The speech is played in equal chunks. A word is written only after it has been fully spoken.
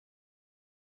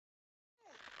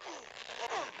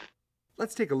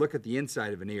Let's take a look at the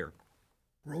inside of an ear.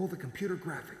 Roll the computer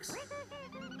graphics.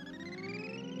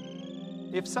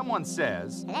 If someone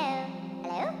says, Hello?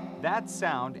 Hello? that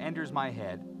sound enters my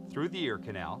head through the ear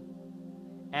canal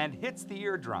and hits the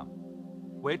eardrum,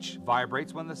 which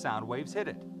vibrates when the sound waves hit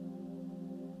it.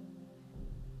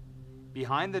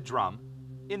 Behind the drum,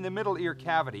 in the middle ear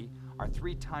cavity, are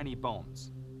 3 tiny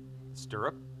bones: the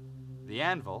stirrup, the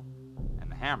anvil, and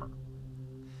the hammer.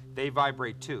 They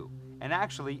vibrate too, and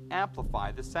actually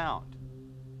amplify the sound.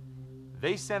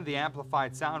 They send the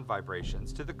amplified sound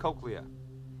vibrations to the cochlea,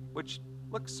 which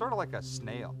looks sort of like a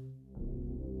snail.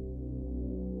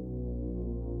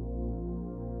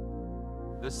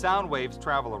 The sound waves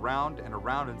travel around and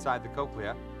around inside the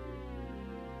cochlea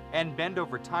and bend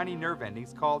over tiny nerve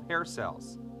endings called hair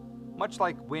cells, much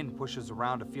like wind pushes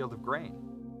around a field of grain.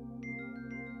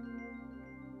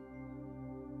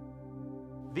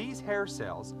 These hair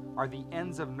cells are the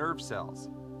ends of nerve cells,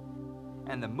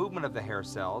 and the movement of the hair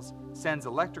cells sends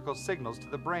electrical signals to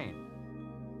the brain.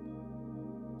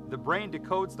 The brain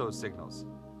decodes those signals,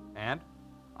 and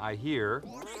I hear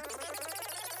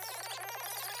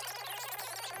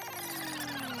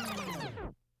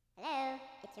Hello?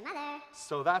 It's your mother.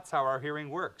 So that's how our hearing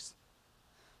works.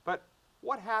 But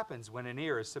what happens when an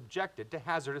ear is subjected to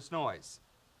hazardous noise?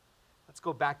 Let's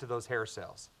go back to those hair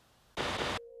cells.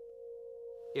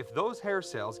 If those hair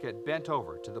cells get bent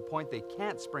over to the point they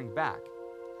can't spring back,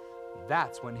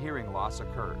 that's when hearing loss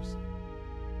occurs.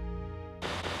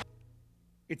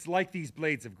 It's like these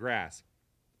blades of grass.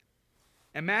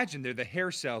 Imagine they're the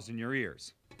hair cells in your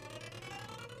ears.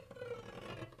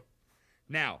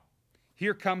 Now,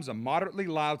 here comes a moderately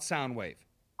loud sound wave.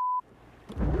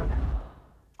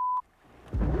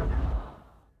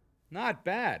 Not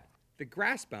bad. The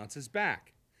grass bounces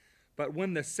back. But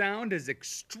when the sound is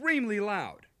extremely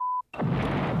loud,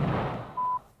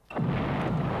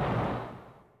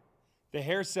 the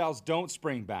hair cells don't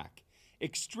spring back.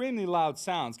 Extremely loud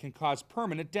sounds can cause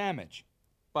permanent damage.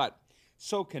 But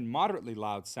so can moderately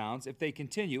loud sounds if they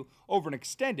continue over an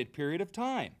extended period of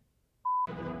time.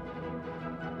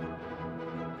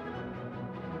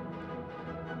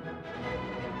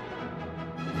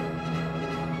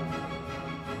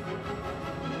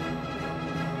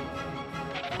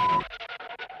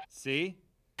 See?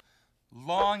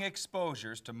 Long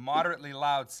exposures to moderately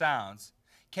loud sounds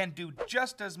can do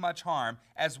just as much harm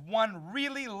as one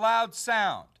really loud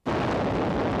sound.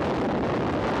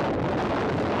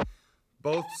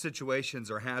 Both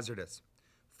situations are hazardous.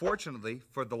 Fortunately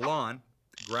for the lawn,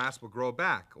 the grass will grow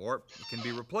back, or it can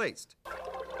be replaced.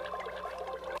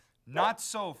 Not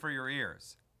so for your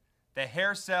ears. The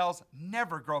hair cells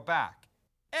never grow back.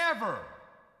 Ever!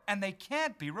 And they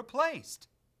can't be replaced.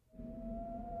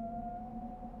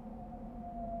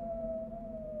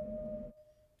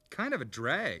 Kind of a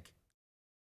drag.